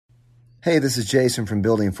Hey, this is Jason from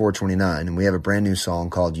Building 429, and we have a brand new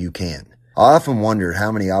song called You Can. I often wonder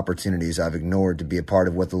how many opportunities I've ignored to be a part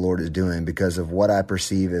of what the Lord is doing because of what I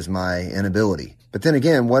perceive as my inability. But then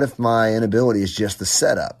again, what if my inability is just the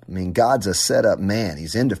setup? I mean, God's a setup man.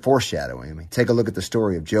 He's into foreshadowing. I mean, take a look at the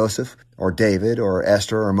story of Joseph or David or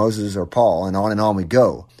Esther or Moses or Paul, and on we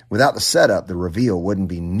go. Without the setup, the reveal wouldn't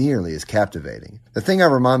be nearly as captivating. The thing I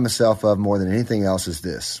remind myself of more than anything else is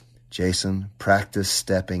this: Jason, practice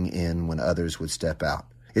stepping in when others would step out.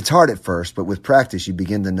 It's hard at first, but with practice, you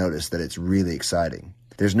begin to notice that it's really exciting.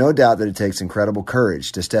 There's no doubt that it takes incredible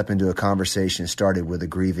courage to step into a conversation started with a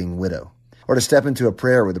grieving widow, or to step into a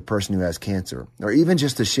prayer with a person who has cancer, or even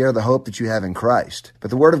just to share the hope that you have in Christ. But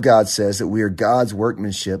the Word of God says that we are God's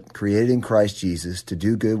workmanship, created in Christ Jesus to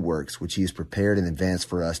do good works, which He has prepared in advance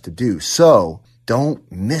for us to do. So, don't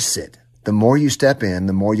miss it. The more you step in,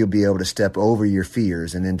 the more you'll be able to step over your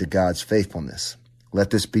fears and into God's faithfulness.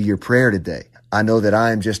 Let this be your prayer today. I know that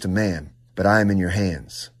I am just a man, but I am in your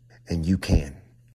hands, and you can.